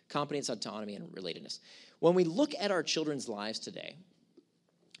 Competence, autonomy, and relatedness. When we look at our children's lives today,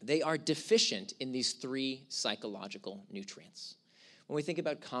 they are deficient in these three psychological nutrients. When we think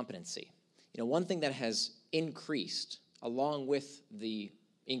about competency, one thing that has increased along with the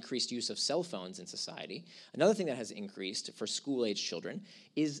increased use of cell phones in society, another thing that has increased for school-age children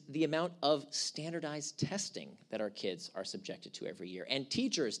is the amount of standardized testing that our kids are subjected to every year, and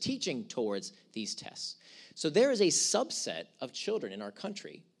teachers teaching towards these tests. So there is a subset of children in our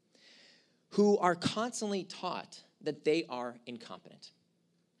country who are constantly taught that they are incompetent.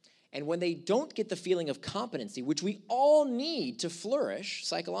 And when they don't get the feeling of competency, which we all need to flourish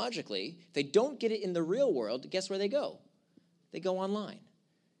psychologically, if they don't get it in the real world, guess where they go? They go online,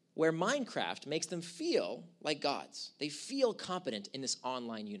 where Minecraft makes them feel like gods. They feel competent in this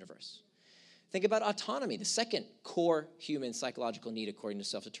online universe. Think about autonomy, the second core human psychological need according to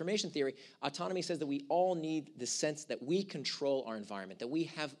self-determination theory. Autonomy says that we all need the sense that we control our environment, that we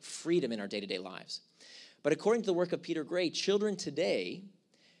have freedom in our day-to-day lives. But according to the work of Peter Gray, children today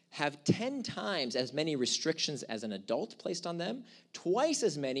have 10 times as many restrictions as an adult placed on them, twice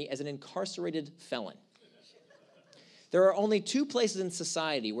as many as an incarcerated felon. There are only two places in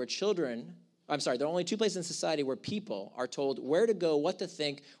society where people are told where to go, what to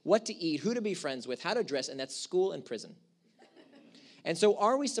think, what to eat, who to be friends with, how to dress, and that's school and prison. And so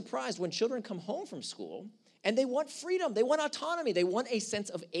are we surprised when children come home from school and they want freedom, they want autonomy, they want a sense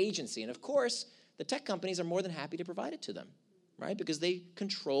of agency? And of course, the tech companies are more than happy to provide it to them, right? Because they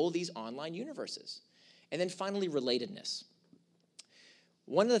control these online universes. And then finally, relatedness.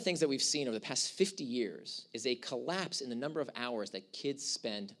 One of the things that we've seen over the past 50 years is a collapse in the number of hours that kids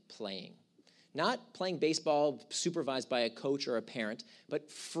spend playing. Not playing baseball supervised by a coach or a parent,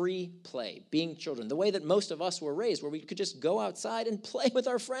 but free play, being children. The way that most of us were raised, where we could just go outside and play with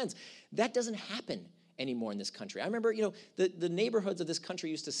our friends. That doesn't happen anymore in this country. I remember, the neighborhoods of this country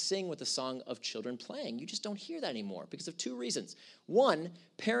used to sing with the song of children playing. You just don't hear that anymore because of two reasons. One,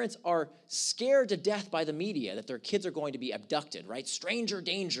 parents are scared to death by the media that their kids are going to be abducted, right? Stranger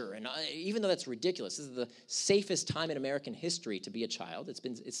danger. And even though that's ridiculous, this is the safest time in American history to be a child.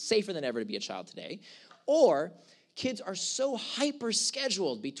 It's safer than ever to be a child today. Or kids are so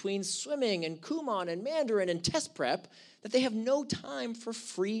hyper-scheduled between swimming and Kumon and Mandarin and test prep that they have no time for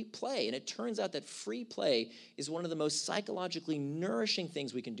free play. And it turns out that free play is one of the most psychologically nourishing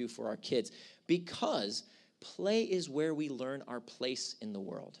things we can do for our kids, because play is where we learn our place in the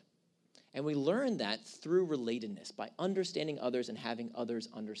world. And we learn that through relatedness, by understanding others and having others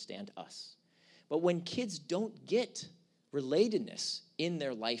understand us. But when kids don't get relatedness in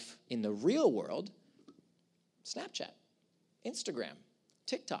their life in the real world, Snapchat, Instagram,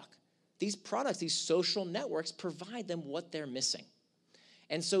 TikTok, these products, these social networks provide them what they're missing.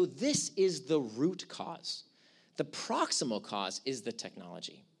 And so this is the root cause. The proximal cause is the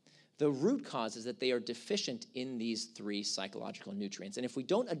technology. The root cause is that they are deficient in these three psychological nutrients. And if we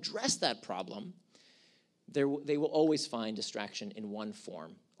don't address that problem, they will always find distraction in one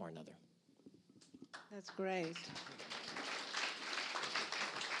form or another. That's great.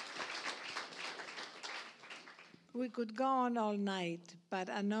 We could go on all night, but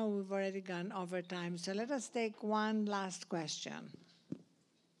I know we've already gone over time. So let us take one last question.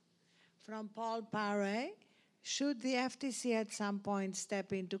 From Paul Paré: should the FTC at some point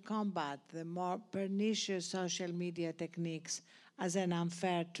step in to combat the more pernicious social media techniques as an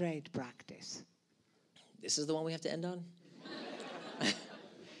unfair trade practice? This is the one we have to end on?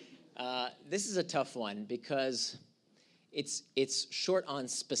 This is a tough one because it's short on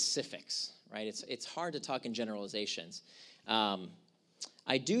specifics, right? It's hard to talk in generalizations.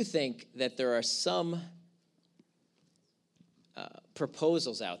 I do think that there are some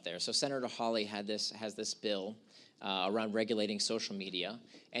proposals out there. So Senator Hawley has this bill around regulating social media,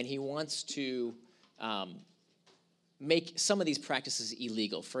 and he wants to make some of these practices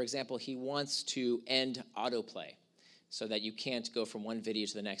illegal. For example, he wants to end autoplay so that you can't go from one video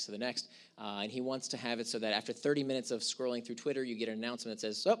to the next and he wants to have it so that after 30 minutes of scrolling through Twitter, you get an announcement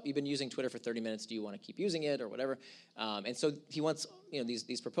that says, oh, you've been using Twitter for 30 minutes, do you want to keep using it or whatever? And so he wants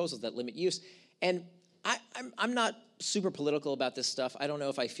these proposals that limit use. And I'm not super political about this stuff. I don't know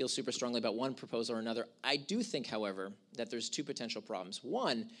if I feel super strongly about one proposal or another. I do think, however, that there's two potential problems.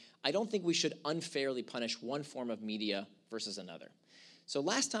 One, I don't think we should unfairly punish one form of media versus another. So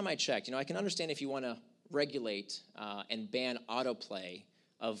last time I checked, I can understand if you want to regulate and ban autoplay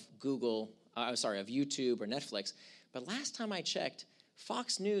of YouTube or Netflix, but last time I checked,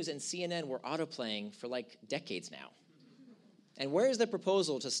 Fox News and CNN were autoplaying for like decades now. And where is the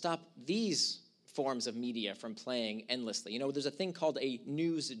proposal to stop these forms of media from playing endlessly? There's a thing called a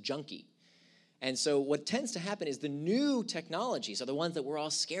news junkie. And so what tends to happen is the new technologies are the ones that we're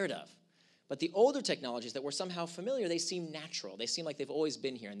all scared of. But the older technologies that were somehow familiar, they seem natural. They seem like they've always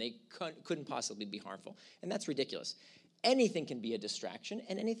been here, and they couldn't possibly be harmful. And that's ridiculous. Anything can be a distraction,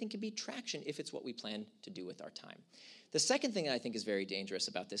 and anything can be traction if it's what we plan to do with our time. The second thing that I think is very dangerous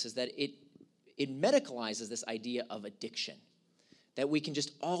about this is that it medicalizes this idea of addiction, that we can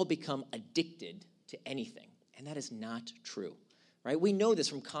just all become addicted to anything. And that is not true. Right? We know this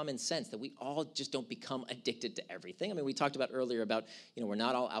from common sense, that we all just don't become addicted to everything. I mean, we talked about earlier about, we're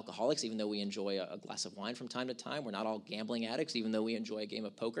not all alcoholics, even though we enjoy a glass of wine from time to time. We're not all gambling addicts, even though we enjoy a game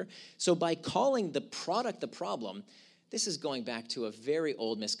of poker. So by calling the product the problem, this is going back to a very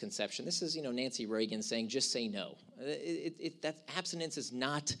old misconception. This is, Nancy Reagan saying, just say no. That abstinence is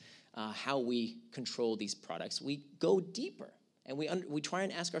not how we control these products. We go deeper. And we try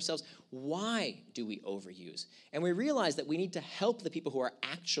and ask ourselves, why do we overuse? And we realize that we need to help the people who are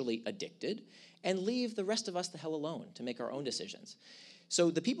actually addicted and leave the rest of us the hell alone to make our own decisions. So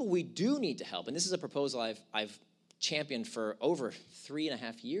the people we do need to help, and this is a proposal I've championed for over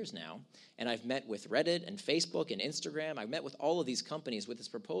 3.5 years now, and I've met with Reddit and Facebook and Instagram. I've met with all of these companies with this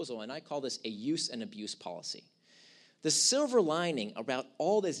proposal, and I call this a use and abuse policy. The silver lining about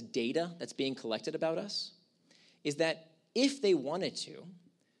all this data that's being collected about us is that if they wanted to,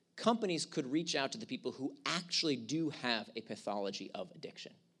 companies could reach out to the people who actually do have a pathology of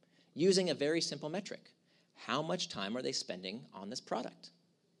addiction using a very simple metric. How much time are they spending on this product?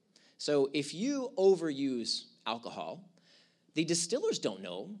 So if you overuse alcohol, the distillers don't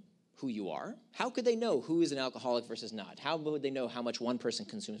know who you are. How could they know who is an alcoholic versus not? How would they know how much one person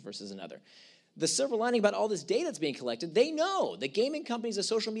consumes versus another? The silver lining about all this data that's being collected, they know. The gaming companies, the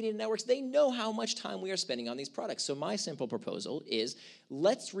social media networks, they know how much time we are spending on these products. So my simple proposal is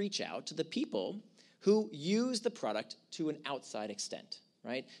let's reach out to the people who use the product to an outside extent,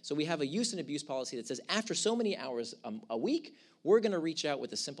 right? So we have a use and abuse policy that says after so many hours a week, we're going to reach out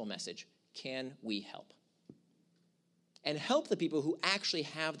with a simple message. Can we help? And help the people who actually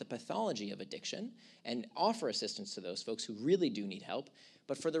have the pathology of addiction and offer assistance to those folks who really do need help.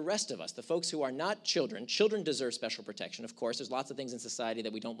 But for the rest of us, the folks who are not children deserve special protection. Of course, there's lots of things in society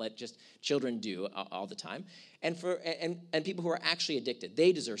that we don't let just children do all the time. And people who are actually addicted,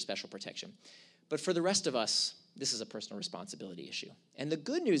 they deserve special protection. But for the rest of us, this is a personal responsibility issue. And the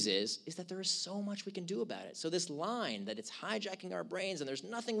good news is that there is so much we can do about it. So this line that it's hijacking our brains and there's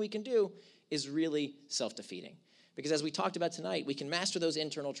nothing we can do is really self-defeating. Because as we talked about tonight, we can master those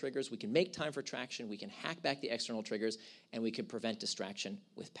internal triggers, we can make time for traction, we can hack back the external triggers, and we can prevent distraction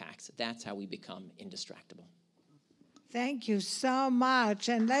with pacts. That's how we become indistractable. Thank you so much,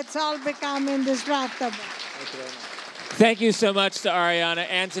 and let's all become indistractable. Thank you very much. Thank you so much to Ariana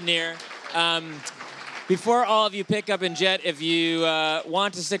and to Nir. Before all of you pick up and jet, if you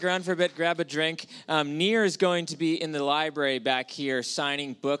want to stick around for a bit, grab a drink. Nir is going to be in the library back here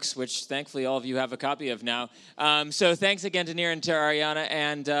signing books, which thankfully all of you have a copy of now. So thanks again to Nir and to Ariana,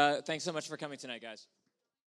 and thanks so much for coming tonight, guys.